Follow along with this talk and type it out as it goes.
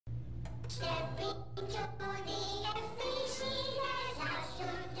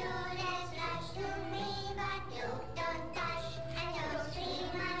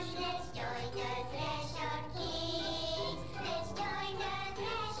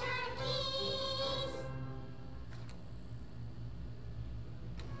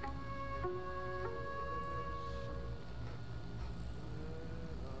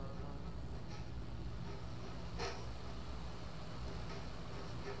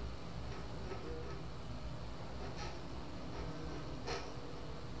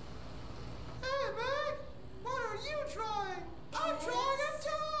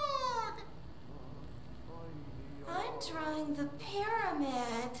Drawing the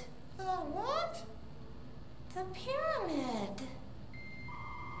pyramid. The what? The pyramid.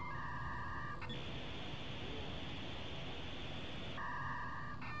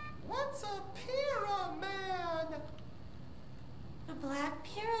 What's a pyramid? A black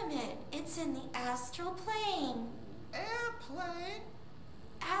pyramid. It's in the astral plane. Airplane?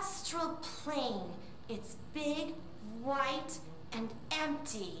 Astral plane. It's big, white, and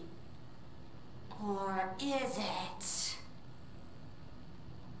empty. Or is it?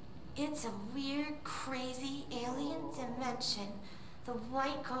 It's a weird, crazy alien dimension. The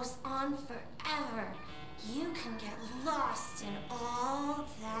white goes on forever. You can get lost in all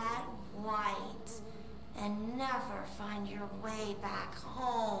that white and never find your way back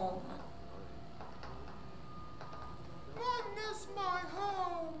home. I miss my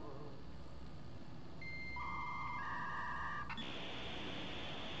home.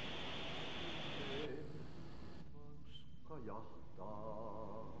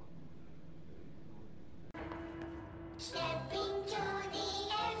 Step into the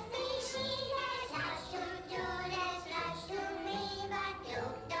FBC, there's lots to do, there's lots to read, but you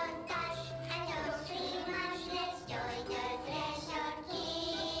don't touch, and don't too much. Let's join the Treasure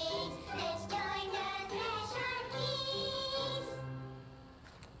Keys, let's join the Treasure Keys.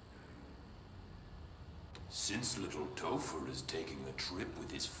 Since little Topher is taking a trip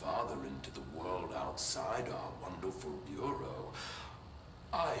with his father into the world outside our wonderful bureau,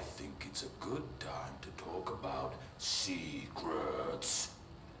 I think it's a good time to talk about secrets.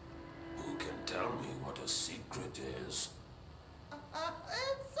 Who can tell me what a secret is?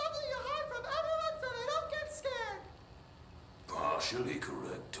 It's something you hide from everyone so they don't get scared. Partially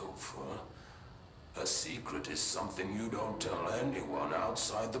correct, Topher. A secret is something you don't tell anyone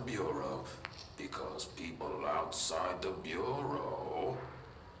outside the bureau, because people outside the bureau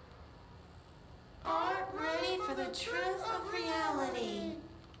Aren't ready for the truth of reality.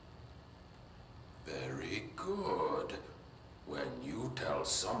 Very good. When you tell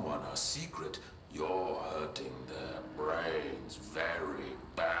someone a secret, you're hurting their brains very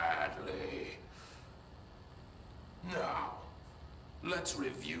badly. Now, let's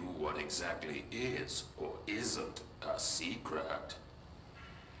review what exactly is or isn't a secret.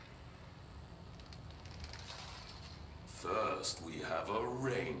 First, we have a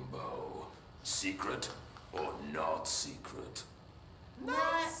rainbow. Secret or not secret?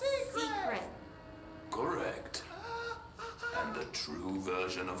 Not secret. Correct. And the true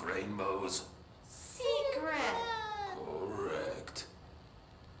version of rainbows? Secret. Correct.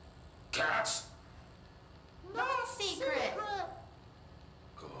 Cats? Not secret.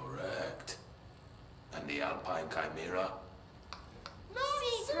 Correct. And the Alpine Chimera?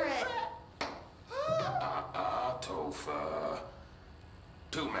 Secret. Topher.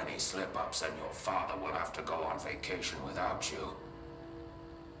 Too many slip-ups and your father will have to go on vacation without you.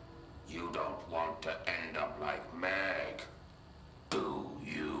 You don't want to end up like Meg, do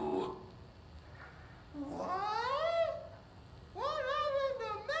you? What? What happened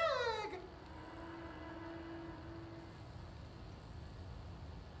to Meg?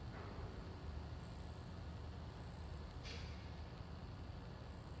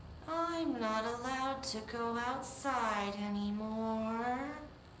 I'm not allowed to go outside anymore.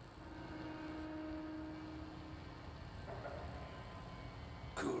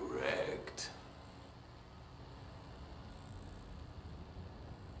 Correct.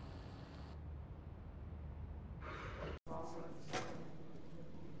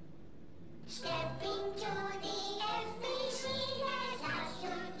 Step into the FBC, there's lots to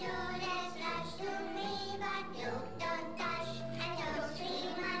do, there's lots to read, but you don't touch, and don't too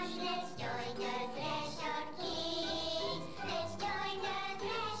much. Let's join the Treasure Keys, let's join the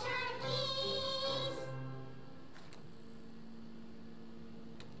Treasure Keys.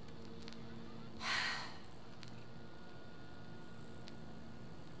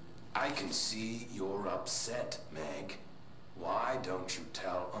 I can see you're upset, Meg. Why don't you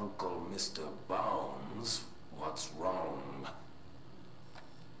tell Uncle Mr. Bones what's wrong?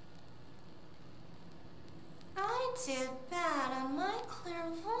 did bad on my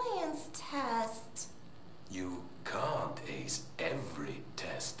clairvoyance test. You can't ace every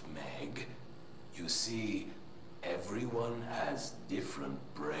test, Meg. You see, everyone has different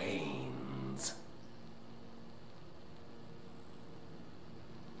brains.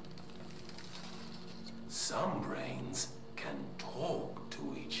 Some brains can talk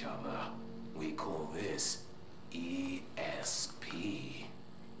to each other. We call this ESP.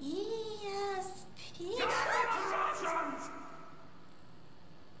 ESP?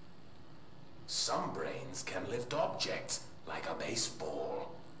 Some brains can lift objects, like a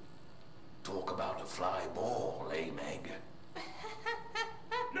baseball. Talk about a fly ball, eh, Meg?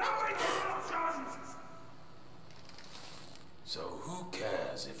 No interruptions! So who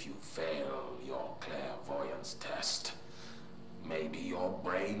cares if you fail your clairvoyance test? Maybe your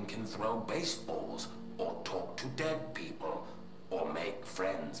brain can throw baseballs, or talk to dead people, or make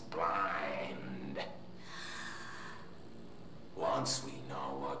friends blind. Once we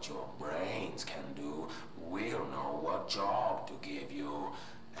know what your brains can do, we'll know what job to give you.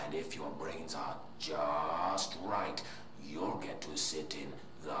 And if your brains are just right, you'll get to sit in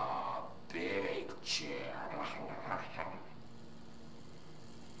the big chair.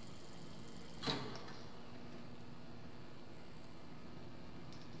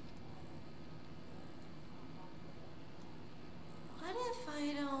 What if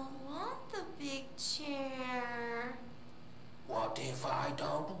I don't want the big chair? What if I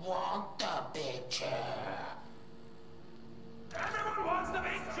don't want the big chair? Everyone wants the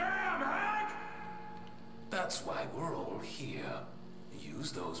big chair, Meg! That's why we're all here.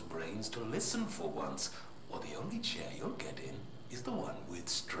 Use those brains to listen for once, or the only chair you'll get in is the one with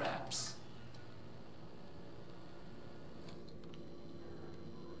straps.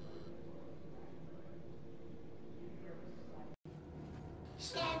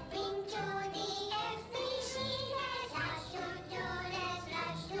 Step into the FBC, there's lots to do, there's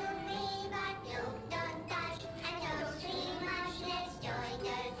lots to read, but you don't touch, and don't dream much. Let's join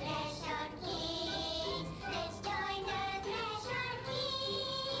the Treasure Kids. Let's join the Treasure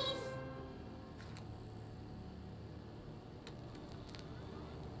Kids.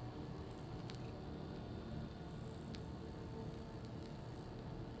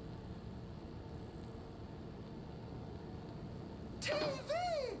 TV!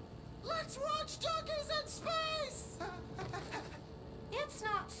 Let's watch Junkies in Space! It's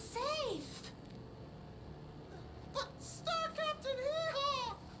not safe. But Star Captain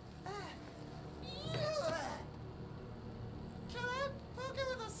Hee-Haw! Can I poke it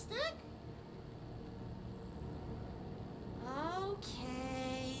with a stick?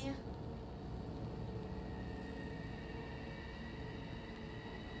 Okay.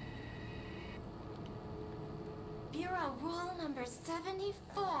 Bureau rule number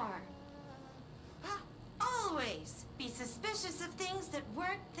 74. Always be suspicious of things that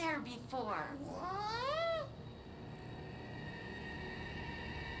weren't there before. What?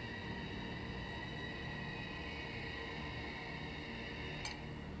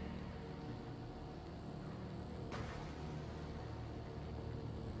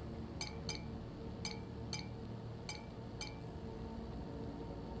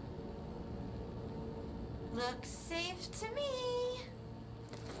 Looks safe to me.